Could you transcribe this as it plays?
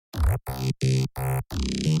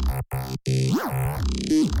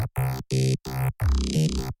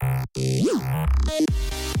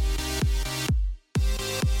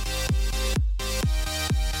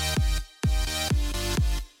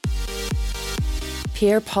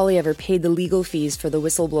Pierre Poilievre paid the legal fees for the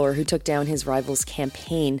whistleblower who took down his rival's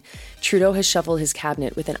campaign. Trudeau has shuffled his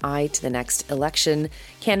cabinet with an eye to the next election.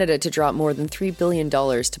 Canada to drop more than $3 billion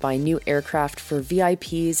to buy new aircraft for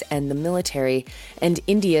VIPs and the military. And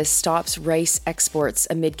India stops rice exports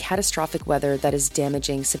amid catastrophic weather that is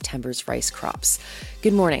damaging September's rice crops.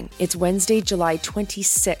 Good morning. It's Wednesday, July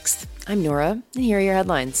 26th. I'm Nora, and here are your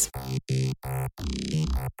headlines.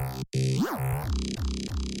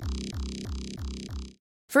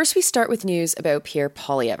 First, we start with news about Pierre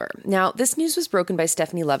Poilievre. Now, this news was broken by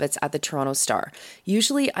Stephanie Levitz at the Toronto Star.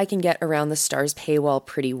 Usually, I can get around the Star's paywall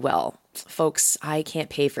pretty well. Folks, I can't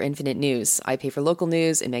pay for infinite news. I pay for local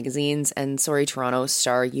news and magazines, and sorry, Toronto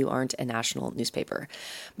Star, you aren't a national newspaper.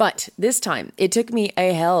 But this time, it took me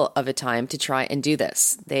a hell of a time to try and do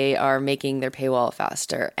this. They are making their paywall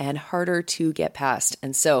faster and harder to get past,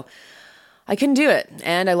 and so I couldn't do it,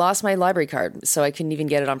 and I lost my library card, so I couldn't even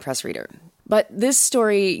get it on Press Reader. But this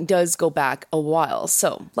story does go back a while,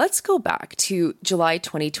 so let's go back to July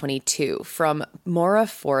 2022 from Maura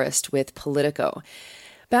Forrest with Politico.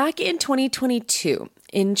 Back in 2022,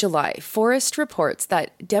 in July, Forrest reports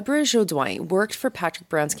that Deborah Jodoin worked for Patrick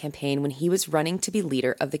Brown's campaign when he was running to be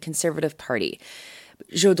leader of the Conservative Party.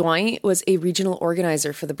 Jodoin was a regional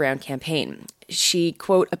organizer for the Brown campaign. She,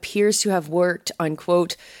 quote, appears to have worked,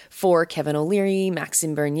 unquote, for Kevin O'Leary,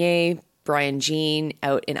 Maxime Bernier, Brian Jean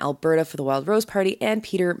out in Alberta for the Wild Rose Party, and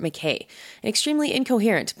Peter MacKay. An extremely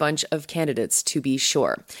incoherent bunch of candidates, to be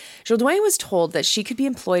sure. Jodoin was told that she could be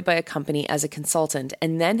employed by a company as a consultant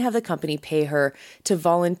and then have the company pay her to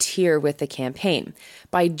volunteer with the campaign.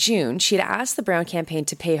 By June, she had asked the Brown campaign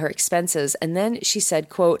to pay her expenses, and then she said,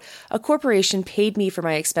 quote, a corporation paid me for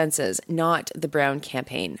my expenses, not the Brown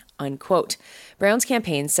campaign, unquote. Brown's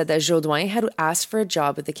campaign said that Jodoin had asked for a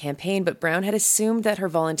job with the campaign, but Brown had assumed that her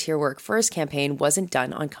volunteer work for his campaign wasn't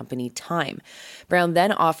done on company time. Brown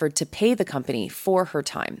then offered to pay the company for her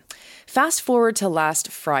time. Fast forward to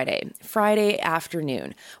last Friday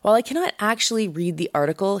afternoon. While I cannot actually read the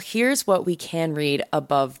article, here's what we can read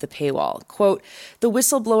above the paywall. Quote, the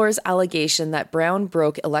whistleblower's allegation that Brown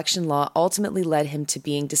broke election law ultimately led him to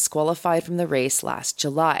being disqualified from the race last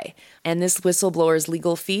July. And this whistleblower's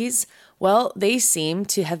legal fees? Well, they seem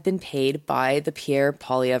to have been paid by the Pierre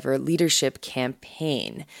Poilievre leadership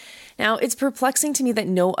campaign. Now, it's perplexing to me that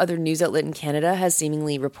no other news outlet in Canada has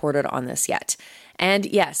seemingly reported on this yet. And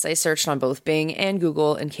yes, I searched on both Bing and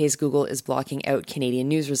Google in case Google is blocking out Canadian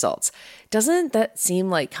news results. Doesn't that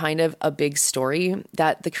seem like kind of a big story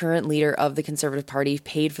that the current leader of the Conservative Party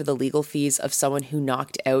paid for the legal fees of someone who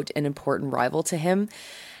knocked out an important rival to him?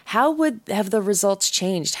 How would have the results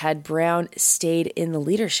changed had Brown stayed in the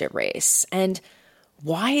leadership race? And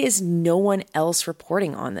why is no one else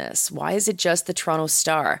reporting on this? Why is it just the Toronto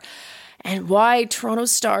Star? And why, Toronto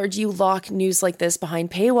Star, do you lock news like this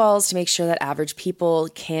behind paywalls to make sure that average people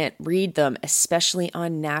can't read them, especially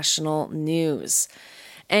on national news?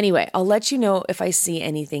 Anyway, I'll let you know if I see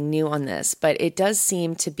anything new on this, but it does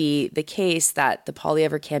seem to be the case that the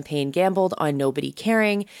Poilievre campaign gambled on nobody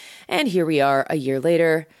caring, and here we are a year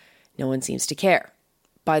later, no one seems to care.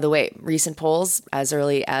 By the way, recent polls, as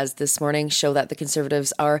early as this morning, show that the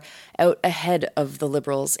Conservatives are out ahead of the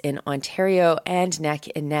Liberals in Ontario and neck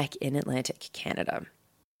and neck in Atlantic Canada.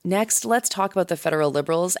 Next, let's talk about the federal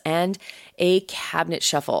Liberals and a cabinet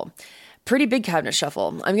shuffle. Pretty big cabinet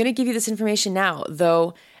shuffle. I'm going to give you this information now,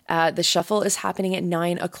 though the shuffle is happening at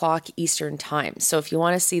 9 o'clock Eastern time. So if you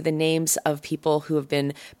want to see the names of people who have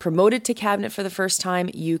been promoted to cabinet for the first time,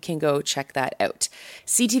 you can go check that out.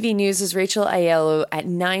 CTV News' Rachel Aiello at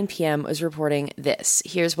 9 p.m. was reporting this.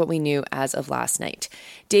 Here's what we knew as of last night.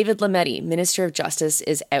 David Lametti, Minister of Justice,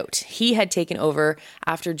 is out. He had taken over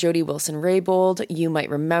after Jody Wilson-Raybould, you might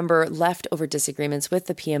remember, left over disagreements with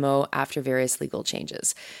the PMO after various legal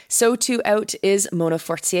changes. So too out is Mona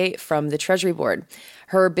Fortier from the Treasury Board.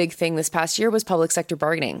 Her big thing this past year was public sector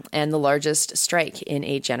bargaining and the largest strike in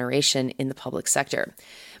a generation in the public sector.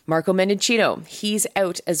 Marco Mendicino, he's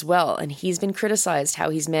out as well, and he's been criticized how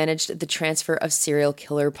he's managed the transfer of serial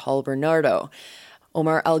killer Paul Bernardo.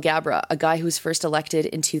 Omar Alghabra, a guy who was first elected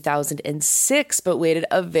in 2006 but waited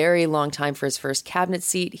a very long time for his first cabinet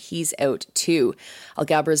seat, he's out too.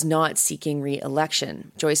 Alghabra's not seeking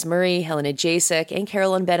re-election. Joyce Murray, Helena Jasek, and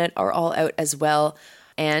Carolyn Bennett are all out as well,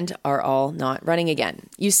 and are all not running again.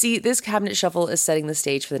 You see, this cabinet shuffle is setting the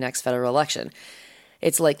stage for the next federal election.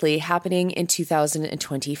 It's likely happening in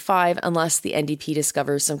 2025 unless the NDP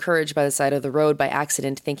discovers some courage by the side of the road by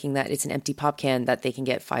accident, thinking that it's an empty pop can that they can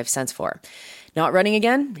get 5 cents for. Not running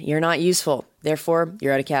again? You're not useful. Therefore,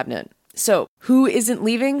 you're out of cabinet. So, who isn't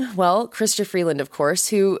leaving? Well, Chrystia Freeland, of course,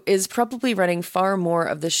 who is probably running far more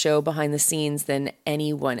of the show behind the scenes than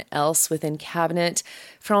anyone else within cabinet.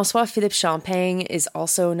 François-Philippe Champagne is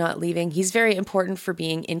also not leaving. He's very important for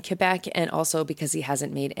being in Quebec and also because he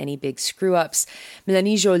hasn't made any big screw-ups.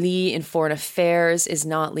 Mélanie Joly in Foreign Affairs is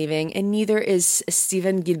not leaving, and neither is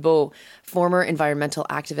Steven Guilbeault, former environmental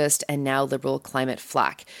activist and now Liberal climate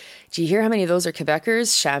flack. Do you hear how many of those are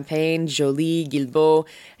Quebecers? Champagne, Joly, Guilbeault.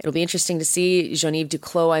 It'll be interesting to see. Jean-Yves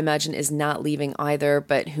Duclos, I imagine, is not leaving either,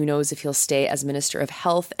 but who knows if he'll stay as Minister of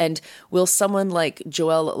Health, and will someone like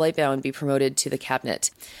Joël Lightbound be promoted to the cabinet?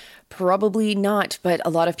 Probably not, but a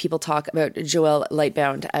lot of people talk about Joël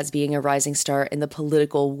Lightbound as being a rising star in the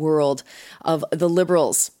political world of the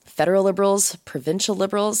Liberals. Federal Liberals, provincial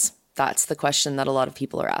Liberals? That's the question that a lot of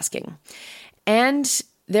people are asking. And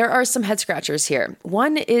there are some head scratchers here.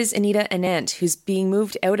 One is Anita Anand, who's being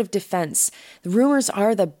moved out of defense. The rumors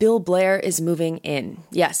are that Bill Blair is moving in.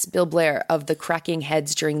 Yes, Bill Blair of the cracking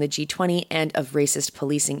heads during the G20 and of racist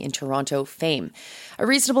policing in Toronto fame. A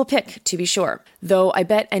reasonable pick, to be sure. Though I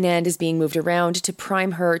bet Anand is being moved around to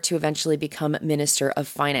prime her to eventually become Minister of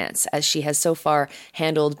Finance, as she has so far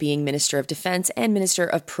handled being Minister of Defense and Minister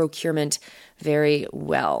of Procurement very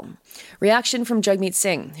well. Reaction from Jagmeet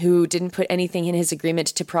Singh, who didn't put anything in his agreement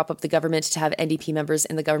to prop up the government to have NDP members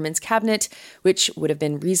in the government's cabinet, which would have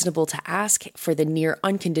been reasonable to ask for the near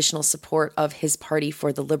unconditional support of his party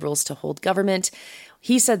for the Liberals to hold government.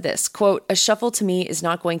 He said this, quote, "A shuffle to me is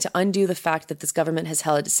not going to undo the fact that this government has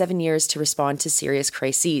held 7 years to respond to serious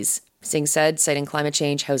crises." Singh said, citing climate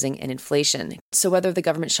change, housing, and inflation. So whether the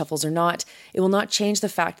government shuffles or not, it will not change the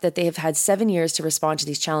fact that they have had 7 years to respond to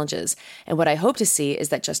these challenges. And what I hope to see is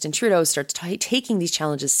that Justin Trudeau starts taking these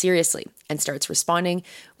challenges seriously and starts responding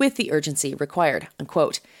with the urgency required,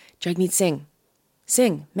 unquote. Jagmeet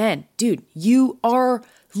Singh, man, dude, you are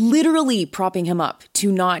literally propping him up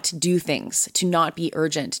to not do things, to not be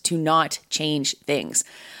urgent, to not change things.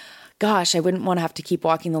 Gosh, I wouldn't want to have to keep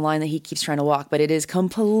walking the line that he keeps trying to walk, but it is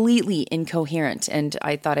completely incoherent. And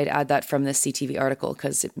I thought I'd add that from this CTV article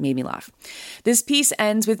because it made me laugh. This piece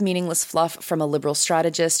ends with meaningless fluff from a Liberal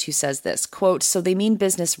strategist who says this, quote, "So they mean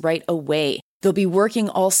business right away. They'll be working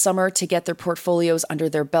all summer to get their portfolios under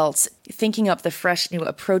their belts, thinking up the fresh new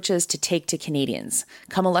approaches to take to Canadians.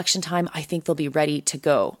 Come election time, I think they'll be ready to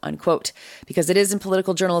go," unquote. Because it is in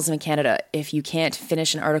political journalism in Canada if you can't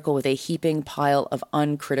finish an article with a heaping pile of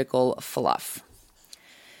uncritical fluff.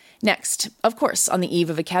 Next, of course, on the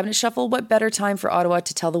eve of a cabinet shuffle, what better time for Ottawa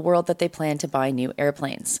to tell the world that they plan to buy new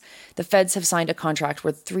airplanes? The feds have signed a contract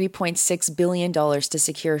worth $3.6 billion to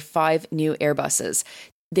secure 5 new Airbuses.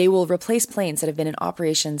 They will replace planes that have been in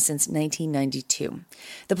operation since 1992.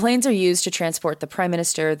 The planes are used to transport the Prime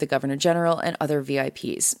Minister, the Governor General, and other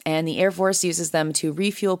VIPs, and the Air Force uses them to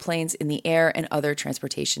refuel planes in the air and other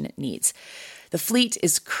transportation needs. The fleet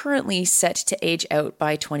is currently set to age out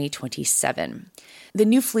by 2027. The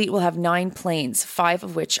new fleet will have 9 planes, 5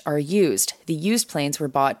 of which are used. The used planes were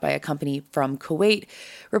bought by a company from Kuwait,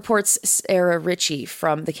 reports Sarah Ritchie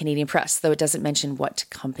from the Canadian Press, though it doesn't mention what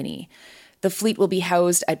company. The fleet will be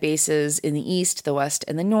housed at bases in the east, the west,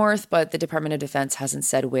 and the north, but the Department of Defense hasn't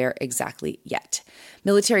said where exactly yet.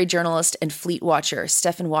 Military journalist and fleet watcher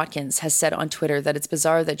Stephen Watkins has said on Twitter that it's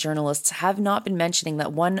bizarre that journalists have not been mentioning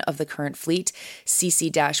that one of the current fleet,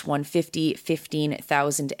 CC-150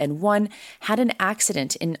 15001, had an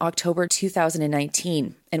accident in October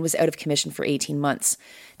 2019 and was out of commission for 18 months.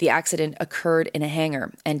 The accident occurred in a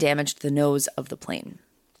hangar and damaged the nose of the plane.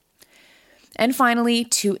 And finally,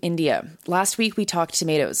 to India. Last week, we talked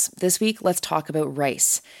tomatoes. This week, let's talk about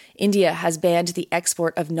rice. India has banned the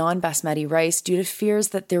export of non-basmati rice due to fears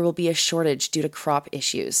that there will be a shortage due to crop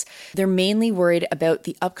issues. They're mainly worried about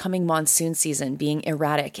the upcoming monsoon season being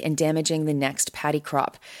erratic and damaging the next paddy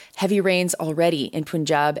crop. Heavy rains already in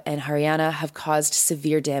Punjab and Haryana have caused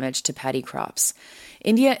severe damage to paddy crops.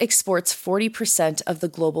 India exports 40% of the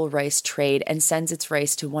global rice trade and sends its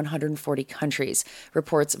rice to 140 countries,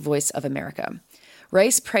 reports Voice of America.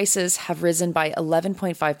 Rice prices have risen by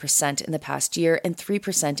 11.5% in the past year and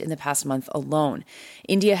 3% in the past month alone.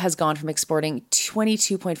 India has gone from exporting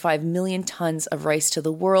 22.5 million tons of rice to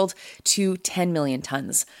the world to 10 million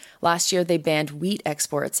tons. Last year, they banned wheat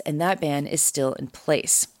exports, and that ban is still in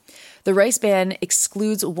place. The rice ban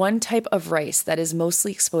excludes one type of rice that is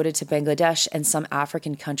mostly exported to Bangladesh and some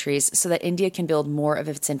African countries so that India can build more of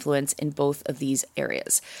its influence in both of these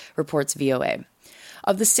areas, reports VOA.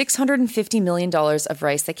 Of the $650 million of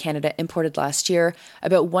rice that Canada imported last year,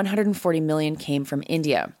 about $140 million came from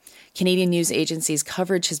India. Canadian news agencies'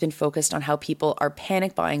 coverage has been focused on how people are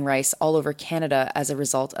panic buying rice all over Canada as a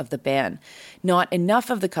result of the ban. Not enough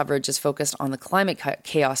of the coverage is focused on the climate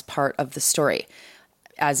chaos part of the story,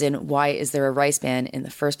 as in, why is there a rice ban in the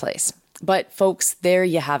first place? But folks, there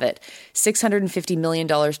you have it. $650 million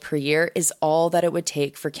per year is all that it would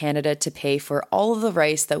take for Canada to pay for all of the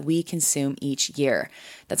rice that we consume each year.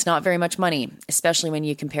 That's not very much money, especially when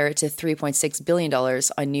you compare it to $3.6 billion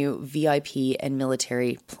on new VIP and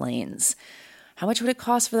military planes. How much would it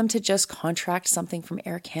cost for them to just contract something from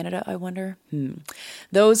Air Canada, I wonder?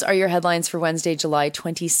 Those are your headlines for Wednesday, July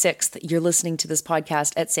 26th. You're listening to this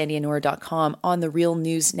podcast at sandyandnora.com on the Real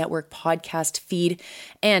News Network podcast feed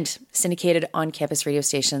and syndicated on campus radio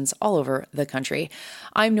stations all over the country.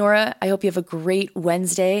 I'm Nora. I hope you have a great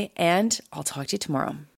Wednesday, and I'll talk to you tomorrow.